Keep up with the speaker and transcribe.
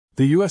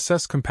The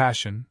USS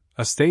Compassion,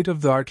 a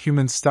state-of-the-art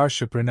human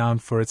starship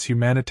renowned for its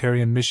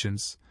humanitarian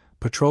missions,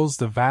 patrols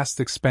the vast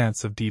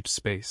expanse of deep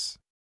space.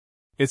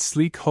 Its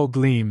sleek hull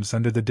gleams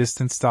under the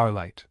distant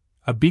starlight,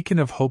 a beacon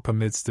of hope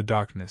amidst the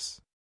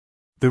darkness.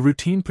 The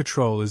routine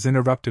patrol is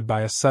interrupted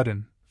by a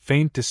sudden,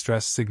 faint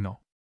distress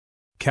signal.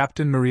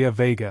 Captain Maria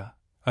Vega,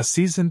 a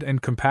seasoned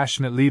and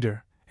compassionate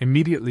leader,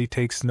 immediately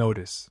takes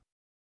notice.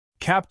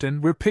 "Captain,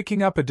 we're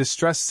picking up a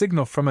distress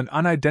signal from an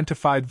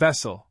unidentified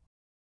vessel,"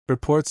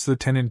 reports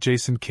Lieutenant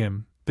Jason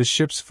Kim, the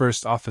ship's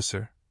first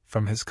officer,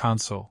 from his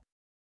console.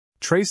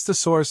 "Trace the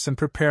source and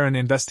prepare an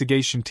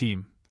investigation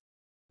team,"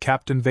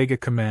 Captain Vega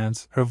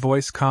commands, her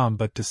voice calm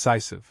but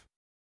decisive.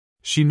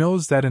 She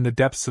knows that in the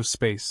depths of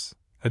space,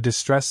 a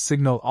distress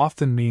signal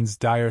often means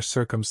dire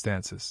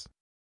circumstances.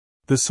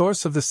 The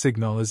source of the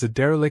signal is a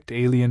derelict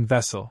alien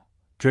vessel,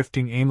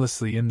 drifting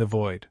aimlessly in the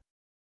void.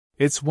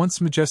 Its once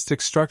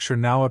majestic structure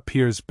now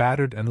appears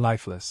battered and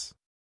lifeless.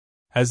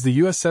 As the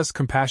USS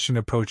Compassion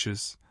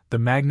approaches, the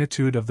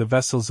magnitude of the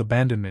vessel's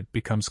abandonment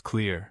becomes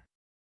clear.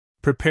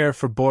 "Prepare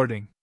for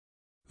boarding.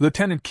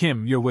 Lieutenant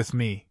Kim, you're with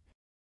me,"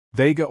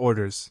 Vega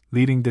orders,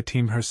 leading the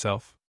team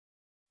herself.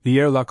 The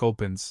airlock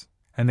opens,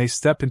 and they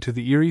step into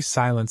the eerie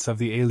silence of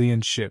the alien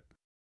ship.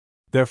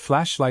 Their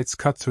flashlights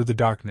cut through the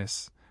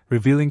darkness,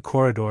 revealing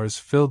corridors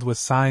filled with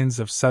signs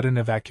of sudden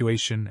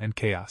evacuation and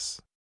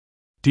chaos.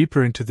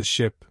 Deeper into the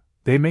ship,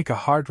 they make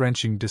a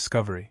heart-wrenching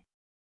discovery.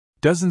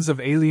 Dozens of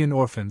alien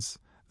orphans,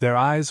 their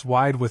eyes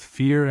wide with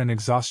fear and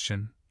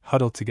exhaustion,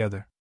 huddle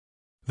together.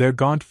 Their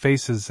gaunt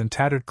faces and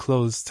tattered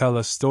clothes tell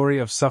a story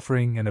of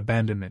suffering and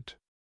abandonment.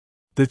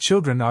 The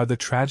children are the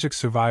tragic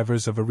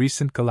survivors of a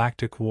recent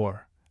galactic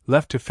war,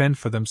 left to fend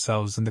for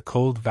themselves in the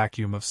cold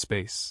vacuum of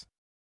space.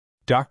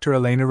 Dr.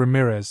 Elena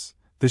Ramirez,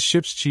 the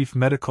ship's chief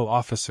medical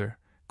officer,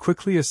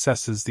 quickly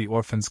assesses the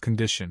orphans'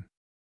 condition.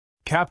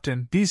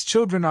 "Captain, these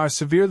children are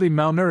severely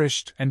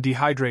malnourished and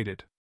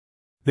dehydrated.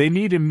 They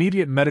need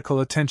immediate medical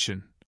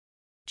attention,"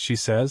 she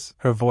says,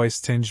 her voice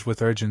tinged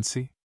with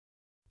urgency.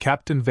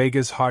 Captain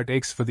Vega's heart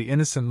aches for the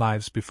innocent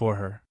lives before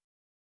her.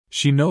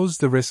 She knows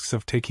the risks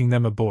of taking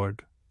them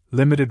aboard: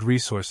 limited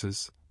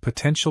resources,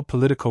 potential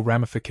political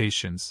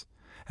ramifications,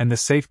 and the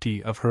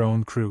safety of her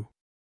own crew.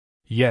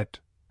 Yet,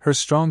 her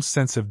strong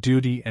sense of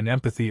duty and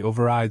empathy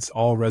overrides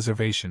all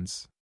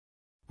reservations.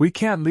 "We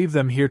can't leave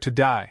them here to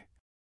die,"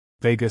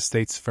 Vega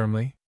states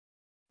firmly.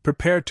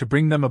 "Prepare to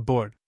bring them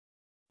aboard.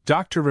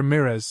 Dr.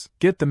 Ramirez,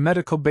 get the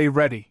medical bay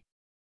ready.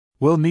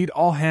 We'll need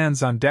all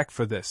hands on deck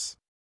for this."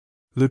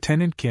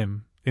 Lieutenant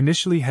Kim,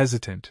 initially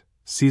hesitant,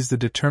 sees the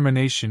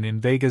determination in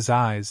Vega's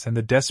eyes and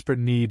the desperate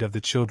need of the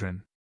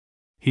children.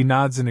 He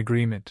nods in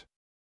agreement.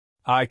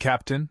 "Aye,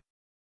 Captain.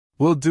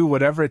 We'll do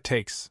whatever it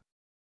takes."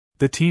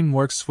 The team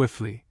works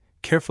swiftly,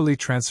 carefully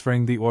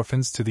transferring the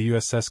orphans to the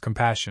USS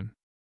Compassion.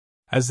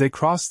 As they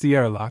cross the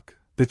airlock,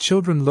 the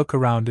children look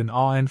around in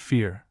awe and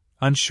fear,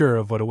 unsure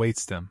of what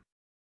awaits them.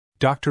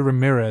 Dr.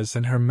 Ramirez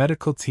and her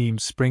medical team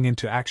spring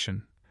into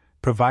action,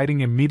 providing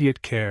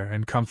immediate care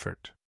and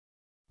comfort.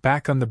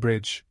 Back on the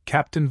bridge,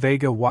 Captain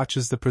Vega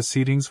watches the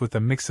proceedings with a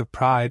mix of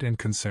pride and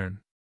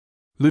concern.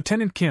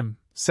 "Lieutenant Kim,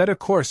 set a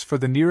course for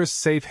the nearest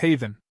safe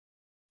haven.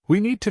 We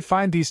need to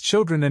find these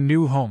children a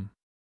new home."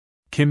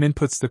 Kim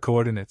inputs the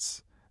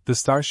coordinates, the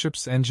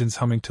starship's engines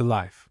humming to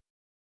life.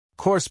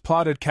 "Course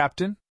plotted,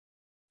 Captain.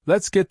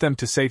 Let's get them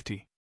to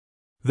safety."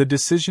 The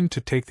decision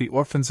to take the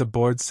orphans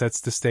aboard sets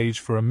the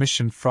stage for a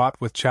mission fraught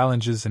with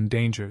challenges and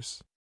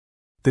dangers.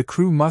 The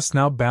crew must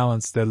now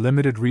balance their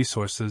limited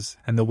resources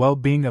and the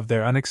well-being of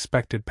their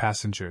unexpected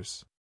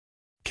passengers.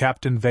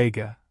 Captain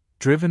Vega,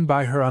 driven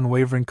by her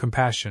unwavering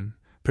compassion,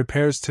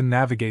 prepares to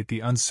navigate the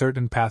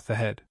uncertain path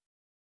ahead.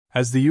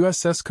 As the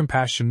USS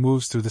Compassion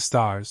moves through the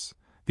stars,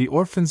 the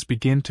orphans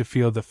begin to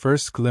feel the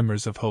first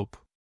glimmers of hope.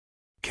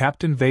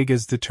 Captain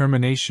Vega's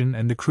determination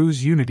and the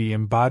crew's unity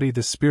embody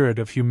the spirit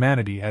of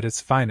humanity at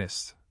its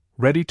finest,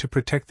 ready to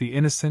protect the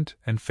innocent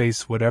and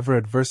face whatever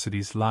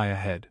adversities lie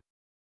ahead.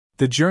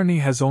 The journey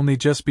has only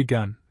just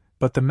begun,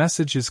 but the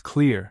message is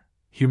clear: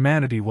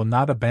 humanity will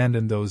not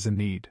abandon those in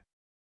need.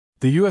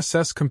 The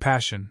USS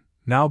Compassion,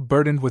 now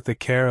burdened with the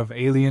care of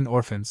alien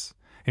orphans,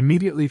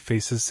 immediately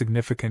faces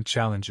significant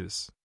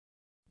challenges.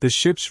 The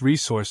ship's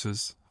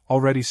resources,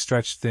 already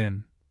stretched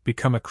thin,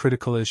 become a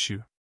critical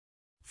issue.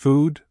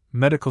 Food,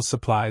 medical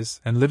supplies,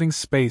 and living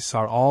space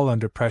are all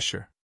under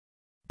pressure.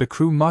 The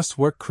crew must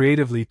work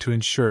creatively to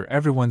ensure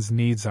everyone's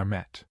needs are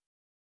met.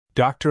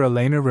 Dr.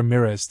 Elena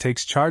Ramirez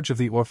takes charge of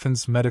the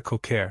orphans' medical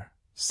care,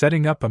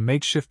 setting up a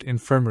makeshift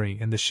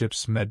infirmary in the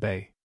ship's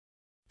medbay.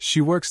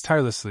 She works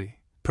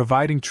tirelessly,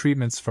 providing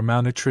treatments for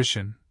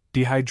malnutrition,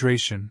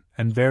 dehydration,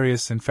 and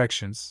various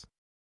infections.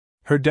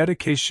 Her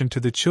dedication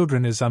to the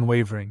children is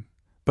unwavering,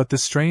 but the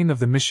strain of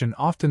the mission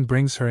often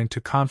brings her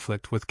into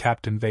conflict with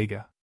Captain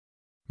Vega.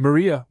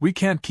 "Maria, we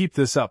can't keep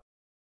this up,"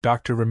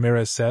 Dr.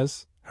 Ramirez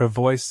says, her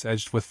voice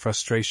edged with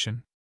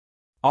frustration.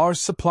 "Our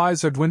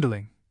supplies are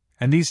dwindling,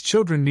 and these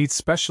children need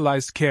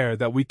specialized care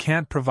that we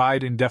can't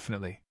provide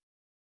indefinitely."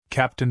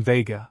 Captain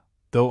Vega,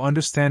 though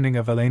understanding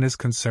of Elena's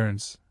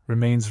concerns,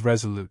 remains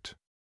resolute.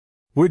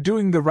 We're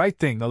doing the right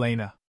thing,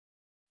 Elena.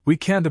 We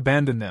can't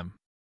abandon them.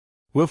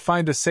 We'll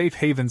find a safe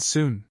haven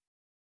soon.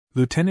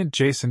 Lieutenant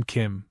Jason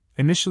Kim,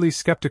 initially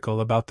skeptical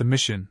about the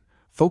mission,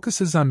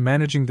 focuses on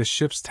managing the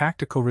ship's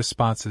tactical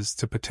responses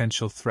to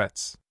potential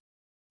threats.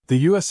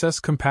 The USS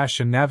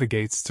Compassion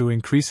navigates through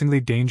increasingly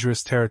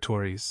dangerous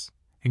territories,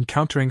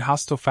 encountering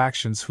hostile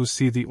factions who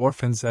see the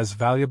Orphans as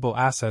valuable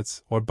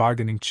assets or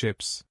bargaining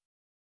chips.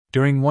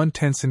 During one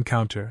tense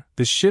encounter,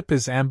 the ship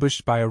is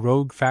ambushed by a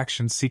rogue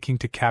faction seeking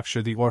to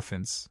capture the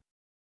Orphans.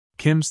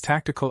 Kim's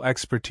tactical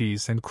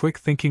expertise and quick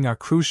thinking are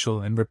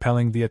crucial in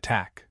repelling the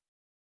attack.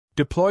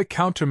 Deploy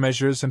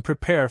countermeasures and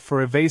prepare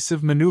for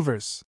evasive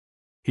maneuvers,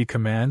 he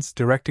commands,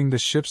 directing the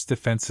ship's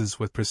defenses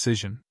with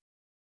precision.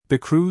 The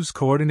crew's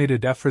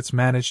coordinated efforts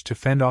manage to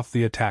fend off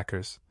the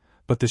attackers,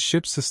 but the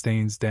ship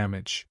sustains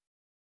damage.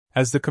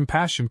 As the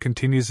Compassion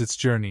continues its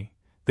journey,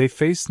 they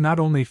face not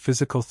only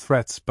physical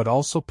threats but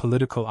also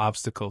political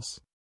obstacles.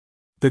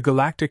 The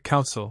Galactic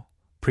Council,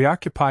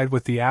 preoccupied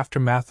with the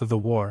aftermath of the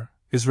war,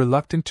 is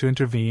reluctant to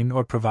intervene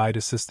or provide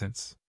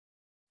assistance.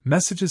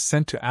 Messages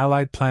sent to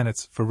allied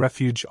planets for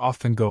refuge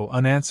often go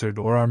unanswered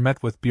or are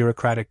met with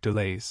bureaucratic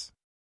delays.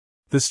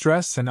 The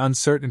stress and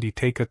uncertainty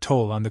take a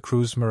toll on the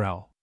crew's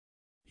morale.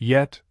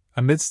 Yet,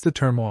 amidst the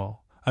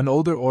turmoil, an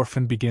older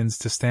orphan begins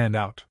to stand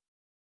out.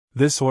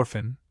 This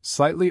orphan,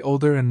 slightly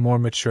older and more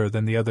mature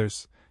than the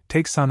others,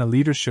 takes on a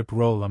leadership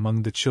role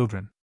among the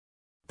children.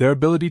 Their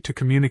ability to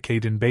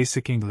communicate in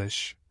basic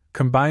English,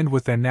 combined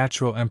with their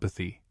natural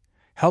empathy,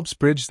 helps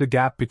bridge the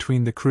gap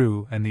between the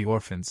crew and the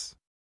Orphans.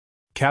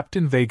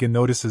 Captain Vega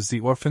notices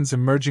the Orphans'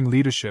 emerging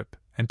leadership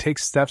and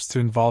takes steps to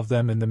involve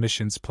them in the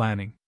mission's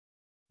planning.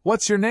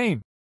 "What's your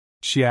name?"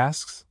 she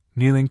asks,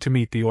 kneeling to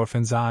meet the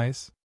Orphan's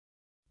eyes.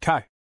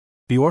 "Kai,"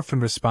 the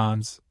Orphan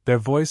responds, their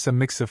voice a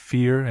mix of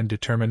fear and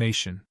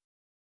determination.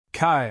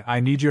 "Kai, I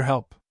need your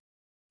help.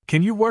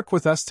 Can you work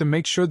with us to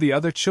make sure the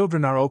other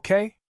children are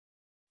okay?"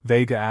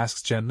 Vega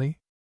asks gently.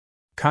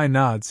 Kai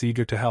nods,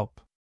 eager to help.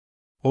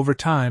 Over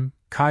time,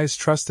 Kai's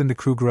trust in the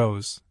crew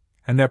grows,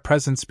 and their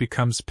presence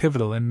becomes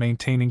pivotal in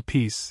maintaining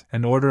peace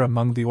and order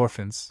among the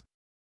Orphans.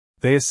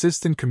 They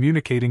assist in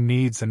communicating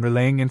needs and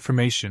relaying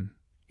information,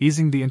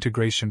 easing the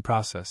integration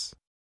process.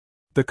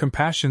 The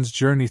Compassion's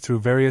journey through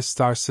various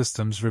star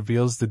systems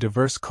reveals the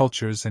diverse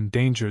cultures and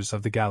dangers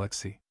of the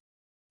galaxy.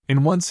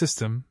 In one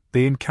system,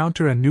 they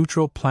encounter a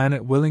neutral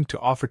planet willing to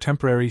offer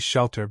temporary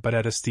shelter but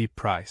at a steep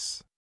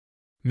price.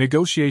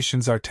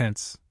 Negotiations are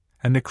tense,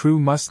 and the crew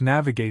must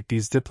navigate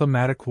these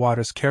diplomatic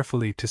waters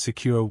carefully to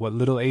secure what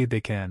little aid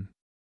they can.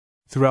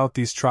 Throughout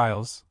these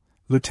trials,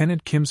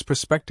 Lieutenant Kim's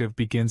perspective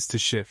begins to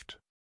shift.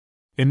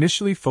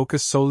 Initially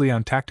focused solely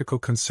on tactical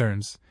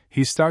concerns,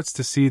 he starts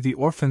to see the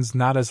Orphans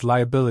not as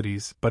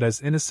liabilities but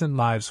as innocent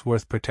lives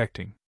worth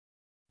protecting.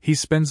 He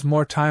spends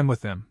more time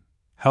with them,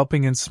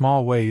 helping in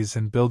small ways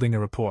and building a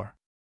rapport.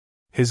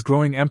 His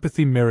growing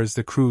empathy mirrors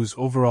the crew's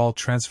overall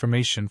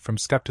transformation from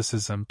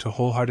skepticism to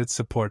wholehearted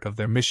support of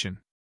their mission.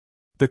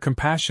 The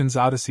Compassion's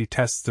odyssey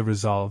tests the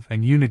resolve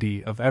and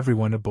unity of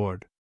everyone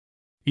aboard.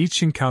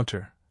 Each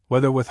encounter,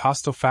 whether with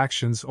hostile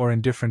factions or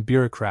indifferent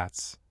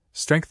bureaucrats,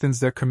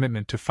 strengthens their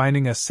commitment to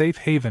finding a safe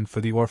haven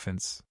for the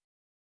Orphans.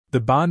 The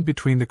bond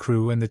between the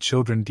crew and the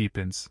children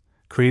deepens,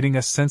 creating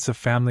a sense of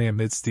family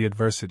amidst the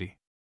adversity.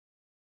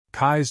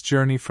 Kai's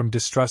journey from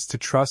distrust to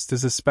trust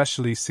is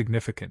especially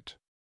significant.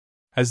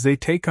 As they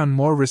take on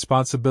more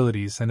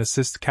responsibilities and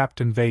assist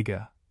Captain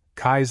Vega,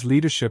 Kai's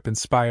leadership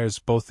inspires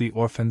both the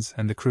Orphans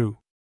and the crew.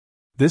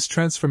 This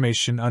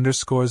transformation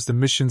underscores the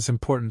mission's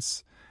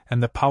importance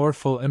and the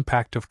powerful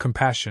impact of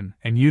compassion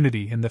and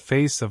unity in the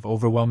face of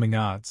overwhelming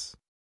odds.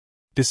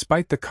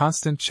 Despite the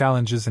constant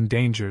challenges and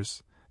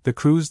dangers, the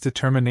crew's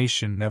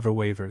determination never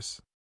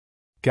wavers.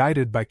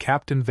 Guided by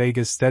Captain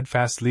Vega's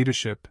steadfast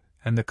leadership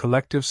and the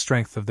collective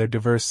strength of their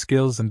diverse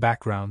skills and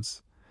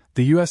backgrounds,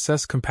 the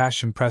USS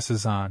Compassion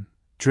presses on,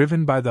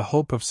 driven by the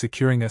hope of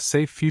securing a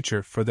safe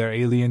future for their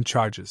alien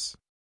charges.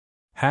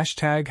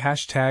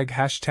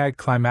 ###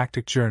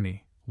 climactic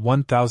journey,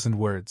 1,000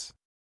 words.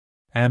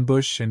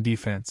 Ambush and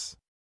defense.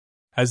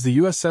 As the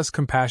USS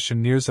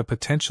Compassion nears a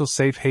potential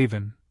safe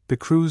haven, the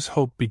crew's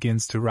hope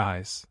begins to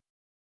rise.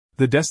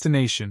 The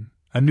destination,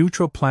 a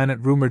neutral planet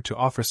rumored to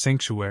offer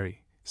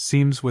sanctuary,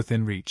 seems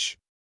within reach.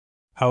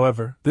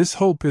 However, this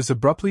hope is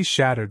abruptly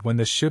shattered when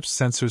the ship's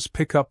sensors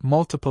pick up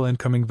multiple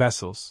incoming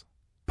vessels,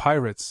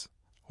 pirates,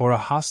 or a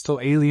hostile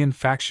alien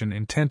faction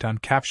intent on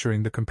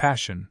capturing the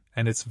Compassion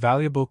and its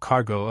valuable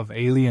cargo of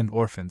alien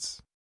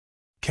orphans.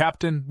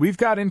 "Captain, we've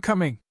got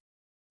incoming!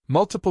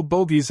 Multiple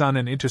bogies on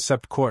an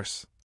intercept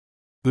course,"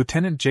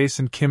 Lieutenant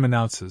Jason Kim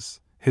announces,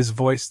 his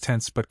voice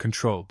tense but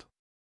controlled.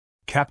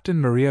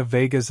 Captain Maria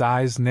Vega's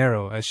eyes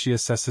narrow as she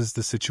assesses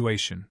the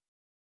situation.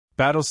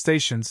 "Battle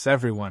stations,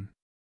 everyone.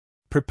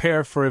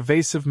 Prepare for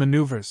evasive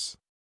maneuvers.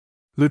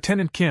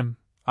 Lieutenant Kim,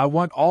 I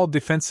want all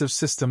defensive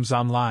systems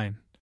online,"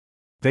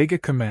 Vega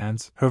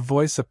commands, her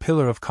voice a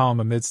pillar of calm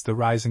amidst the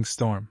rising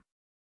storm.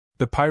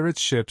 The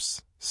pirates'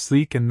 ships,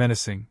 sleek and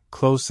menacing,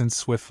 close in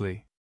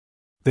swiftly.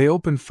 They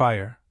open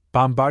fire,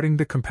 bombarding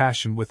the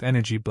Compassion with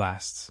energy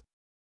blasts.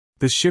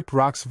 The ship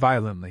rocks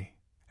violently,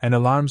 and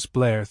alarms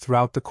blare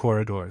throughout the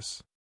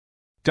corridors.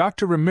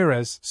 Dr.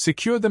 Ramirez,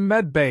 secure the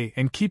med bay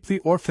and keep the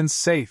orphans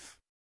safe,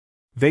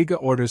 Vega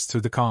orders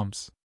through the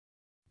comms.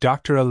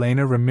 Dr.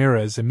 Elena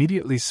Ramirez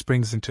immediately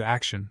springs into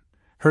action,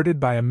 herded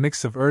by a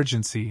mix of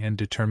urgency and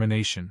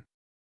determination.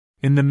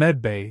 In the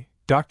med bay,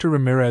 Dr.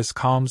 Ramirez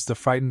calms the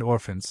frightened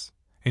orphans,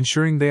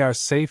 ensuring they are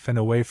safe and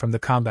away from the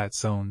combat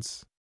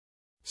zones.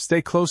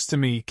 Stay close to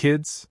me,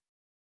 kids.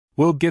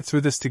 We'll get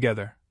through this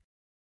together,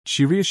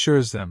 she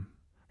reassures them,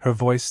 her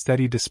voice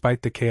steady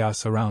despite the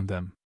chaos around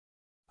them.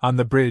 On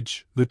the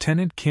bridge,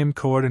 Lieutenant Kim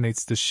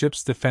coordinates the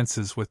ship's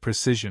defenses with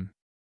precision.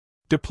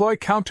 Deploy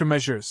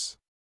countermeasures.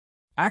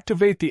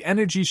 Activate the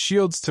energy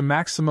shields to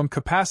maximum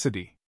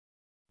capacity.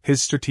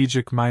 His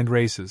strategic mind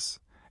races,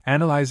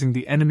 analyzing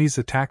the enemy's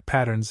attack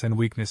patterns and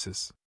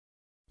weaknesses.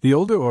 The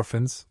older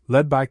orphans,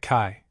 led by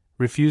Kai,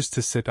 refuse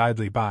to sit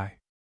idly by.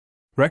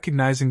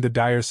 Recognizing the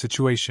dire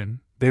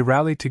situation, they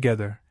rally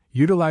together,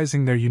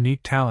 utilizing their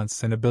unique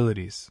talents and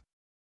abilities.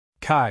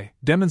 Kai,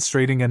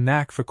 demonstrating a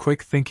knack for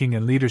quick thinking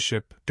and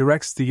leadership,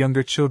 directs the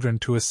younger children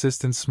to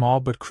assist in small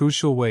but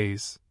crucial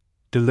ways,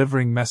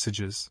 delivering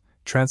messages,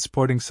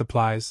 transporting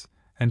supplies,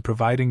 and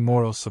providing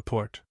moral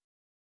support.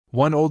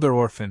 One older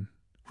orphan,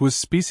 whose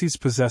species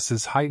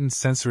possesses heightened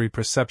sensory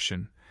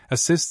perception,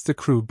 assists the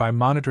crew by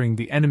monitoring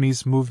the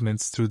enemy's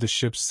movements through the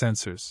ship's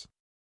sensors.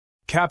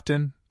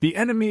 Captain, the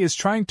enemy is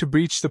trying to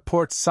breach the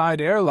port side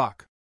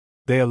airlock,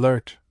 they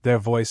alert, their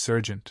voice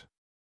urgent.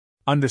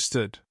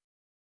 Understood.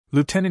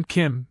 Lieutenant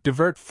Kim,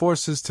 divert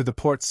forces to the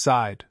port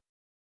side.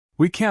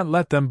 We can't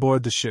let them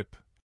board the ship,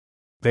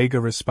 Vega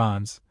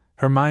responds,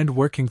 her mind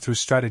working through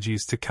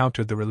strategies to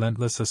counter the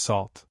relentless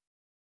assault.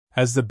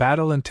 As the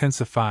battle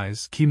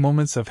intensifies, key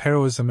moments of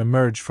heroism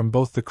emerge from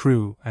both the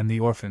crew and the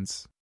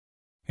orphans.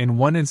 In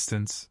one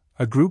instance,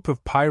 a group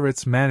of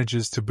pirates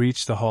manages to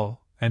breach the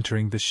hull,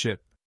 entering the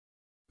ship.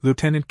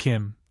 Lieutenant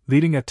Kim,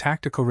 leading a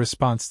tactical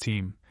response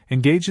team,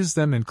 engages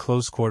them in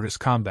close-quarters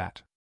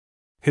combat.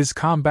 His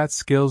combat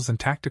skills and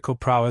tactical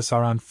prowess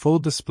are on full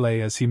display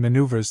as he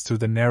maneuvers through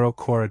the narrow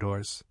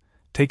corridors,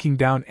 taking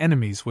down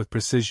enemies with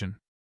precision.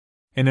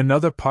 In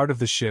another part of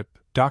the ship,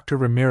 Dr.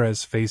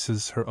 Ramirez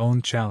faces her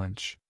own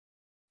challenge.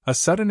 A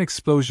sudden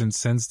explosion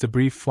sends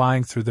debris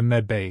flying through the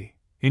med bay,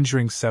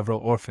 injuring several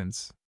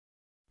orphans.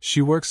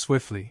 She works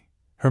swiftly,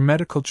 her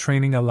medical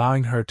training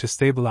allowing her to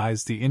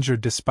stabilize the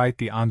injured despite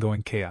the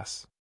ongoing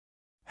chaos.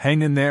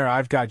 Hang in there,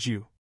 I've got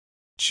you,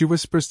 she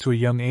whispers to a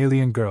young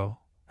alien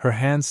girl, her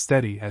hands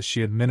steady as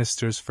she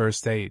administers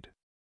first aid.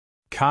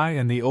 Kai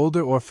and the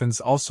older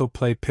orphans also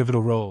play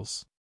pivotal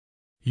roles.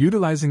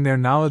 Utilizing their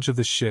knowledge of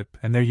the ship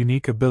and their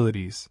unique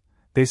abilities,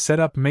 they set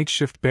up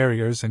makeshift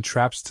barriers and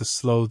traps to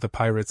slow the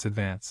pirates'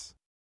 advance.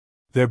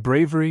 Their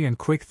bravery and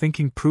quick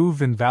thinking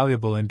prove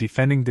invaluable in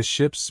defending the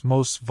ship's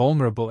most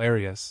vulnerable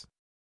areas.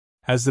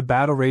 As the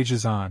battle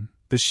rages on,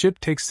 the ship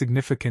takes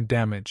significant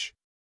damage.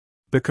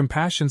 The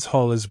Compassion's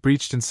hull is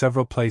breached in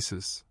several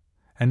places,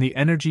 and the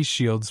energy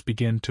shields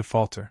begin to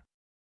falter.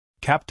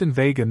 Captain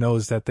Vega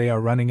knows that they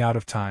are running out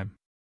of time.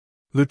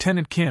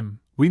 Lieutenant Kim,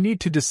 we need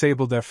to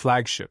disable their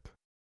flagship.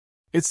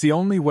 It's the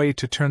only way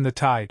to turn the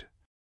tide,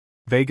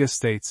 Vega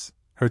states,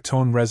 her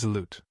tone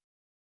resolute.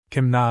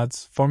 Kim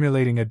nods,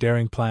 formulating a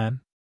daring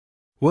plan.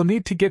 We'll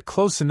need to get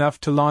close enough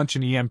to launch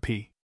an EMP.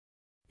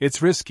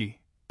 It's risky,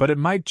 but it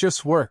might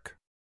just work.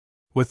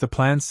 With the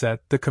plan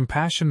set, the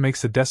Compassion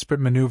makes a desperate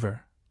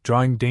maneuver,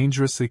 drawing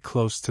dangerously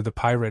close to the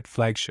pirate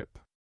flagship.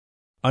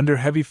 Under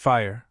heavy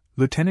fire,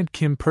 Lieutenant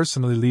Kim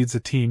personally leads a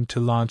team to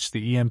launch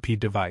the EMP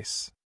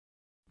device.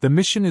 The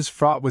mission is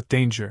fraught with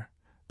danger,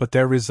 but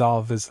their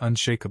resolve is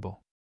unshakable.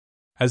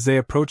 As they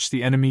approach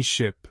the enemy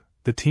ship,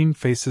 the team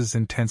faces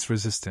intense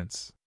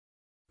resistance.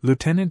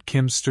 Lieutenant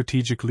Kim's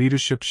strategic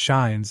leadership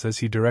shines as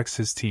he directs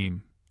his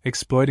team,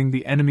 exploiting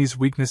the enemy's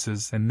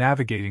weaknesses and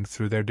navigating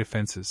through their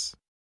defenses.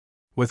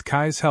 With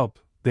Kai's help,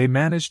 they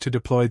manage to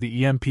deploy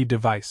the EMP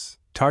device,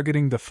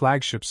 targeting the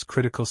flagship's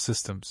critical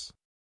systems.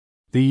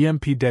 The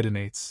EMP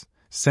detonates,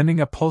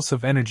 sending a pulse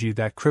of energy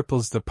that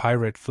cripples the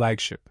pirate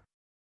flagship.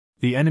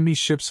 The enemy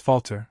ships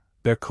falter,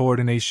 their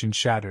coordination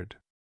shattered.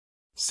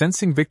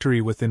 Sensing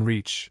victory within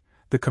reach,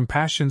 the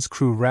Compassion's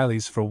crew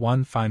rallies for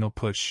one final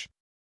push.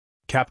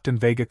 Captain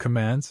Vega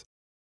commands,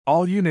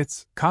 "All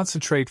units,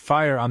 concentrate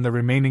fire on the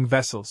remaining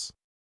vessels.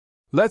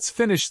 Let's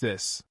finish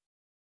this."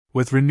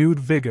 With renewed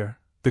vigor,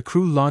 the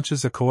crew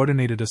launches a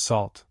coordinated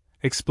assault,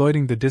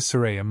 exploiting the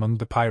disarray among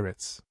the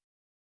pirates.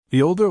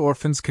 The older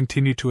orphans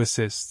continue to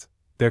assist,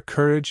 their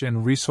courage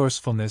and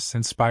resourcefulness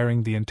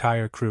inspiring the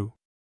entire crew.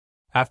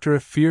 After a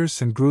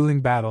fierce and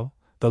grueling battle,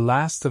 the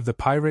last of the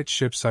pirate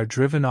ships are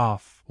driven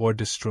off or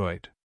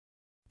destroyed.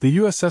 The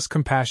USS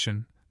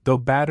Compassion, though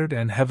battered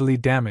and heavily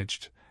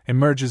damaged,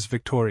 emerges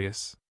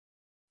victorious.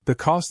 The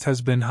cost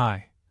has been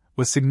high,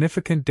 with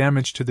significant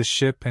damage to the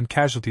ship and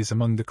casualties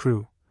among the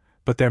crew,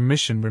 but their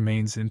mission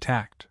remains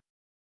intact.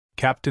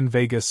 Captain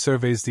Vega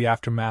surveys the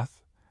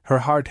aftermath, her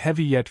heart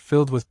heavy yet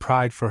filled with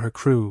pride for her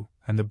crew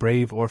and the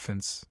brave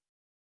orphans.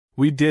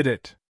 "We did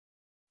it.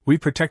 We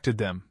protected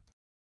them,"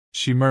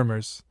 she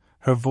murmurs,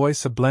 her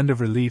voice a blend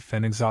of relief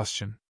and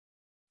exhaustion.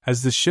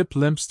 As the ship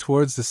limps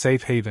towards the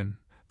safe haven,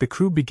 the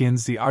crew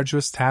begins the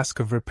arduous task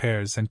of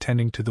repairs and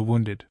tending to the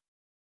wounded.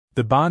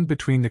 The bond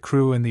between the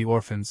crew and the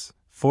orphans,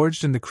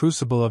 forged in the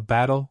crucible of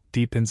battle,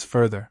 deepens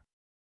further.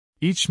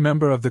 Each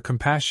member of the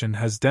Compassion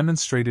has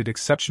demonstrated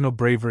exceptional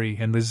bravery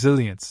and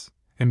resilience,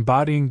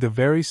 embodying the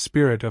very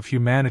spirit of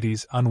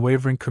humanity's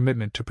unwavering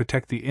commitment to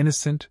protect the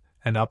innocent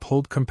and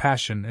uphold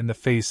compassion in the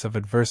face of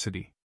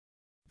adversity.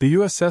 The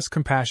USS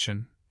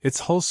Compassion,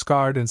 its hull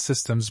scarred and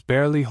systems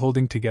barely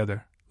holding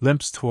together,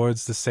 limps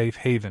towards the safe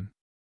haven.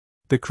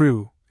 The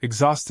crew,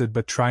 exhausted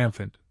but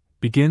triumphant,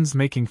 begins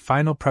making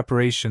final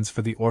preparations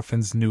for the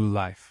orphans' new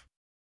life.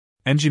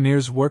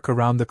 Engineers work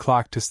around the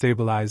clock to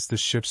stabilize the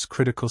ship's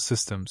critical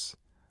systems,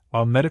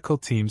 while medical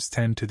teams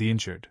tend to the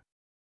injured.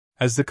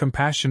 As the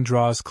Compassion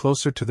draws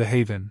closer to the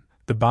haven,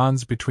 the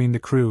bonds between the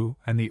crew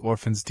and the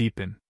orphans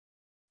deepen.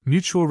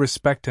 Mutual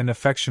respect and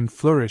affection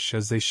flourish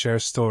as they share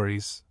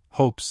stories,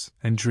 hopes,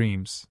 and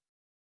dreams.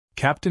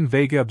 Captain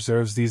Vega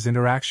observes these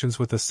interactions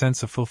with a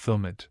sense of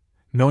fulfillment,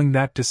 knowing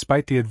that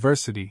despite the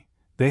adversity,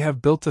 they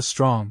have built a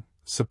strong,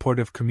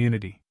 supportive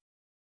community.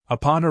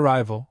 Upon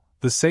arrival,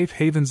 the safe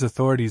haven's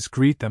authorities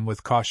greet them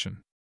with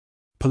caution.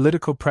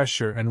 Political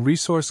pressure and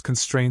resource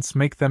constraints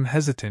make them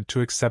hesitant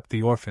to accept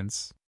the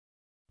orphans.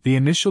 The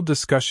initial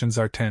discussions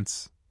are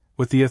tense,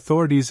 with the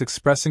authorities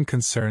expressing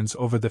concerns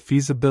over the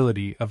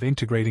feasibility of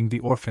integrating the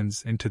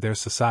orphans into their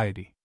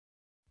society.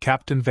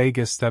 Captain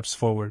Vega steps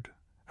forward,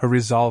 her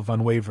resolve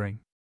unwavering.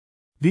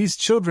 These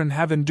children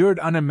have endured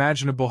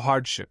unimaginable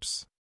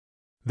hardships.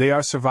 They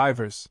are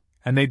survivors,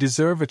 and they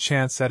deserve a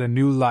chance at a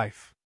new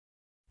life.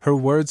 Her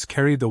words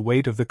carry the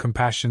weight of the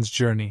Compassion's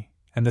journey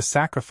and the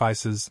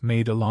sacrifices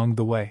made along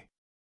the way.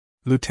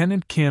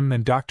 Lieutenant Kim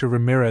and Dr.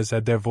 Ramirez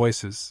add their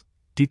voices,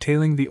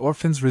 detailing the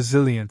orphans'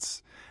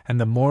 resilience and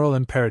the moral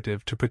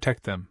imperative to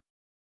protect them.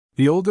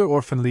 The older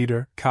orphan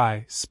leader,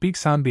 Kai,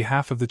 speaks on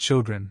behalf of the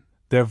children,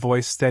 their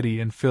voice steady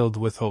and filled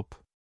with hope.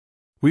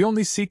 We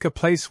only seek a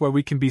place where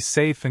we can be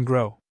safe and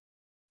grow.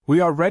 We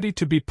are ready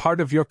to be part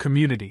of your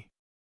community.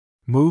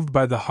 Moved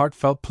by the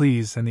heartfelt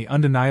pleas and the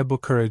undeniable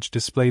courage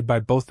displayed by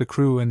both the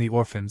crew and the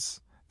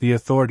orphans, the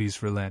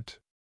authorities relent.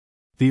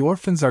 The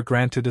orphans are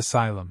granted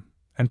asylum,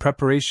 and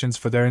preparations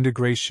for their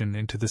integration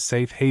into the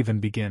safe haven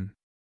begin.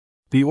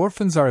 The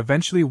orphans are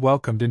eventually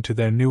welcomed into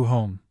their new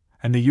home,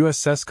 and the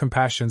USS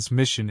Compassion's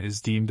mission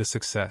is deemed a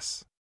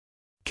success.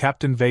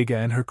 Captain Vega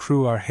and her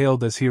crew are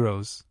hailed as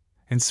heroes,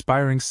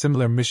 inspiring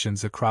similar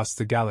missions across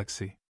the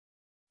galaxy.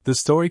 The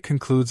story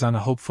concludes on a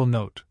hopeful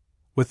note,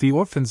 with the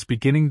orphans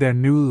beginning their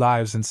new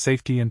lives in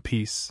safety and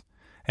peace,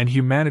 and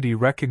humanity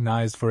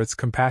recognized for its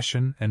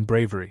compassion and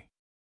bravery.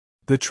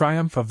 The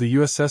triumph of the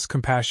USS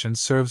Compassion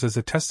serves as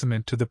a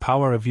testament to the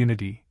power of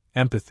unity,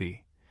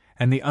 empathy,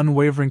 and the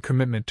unwavering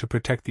commitment to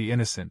protect the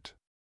innocent.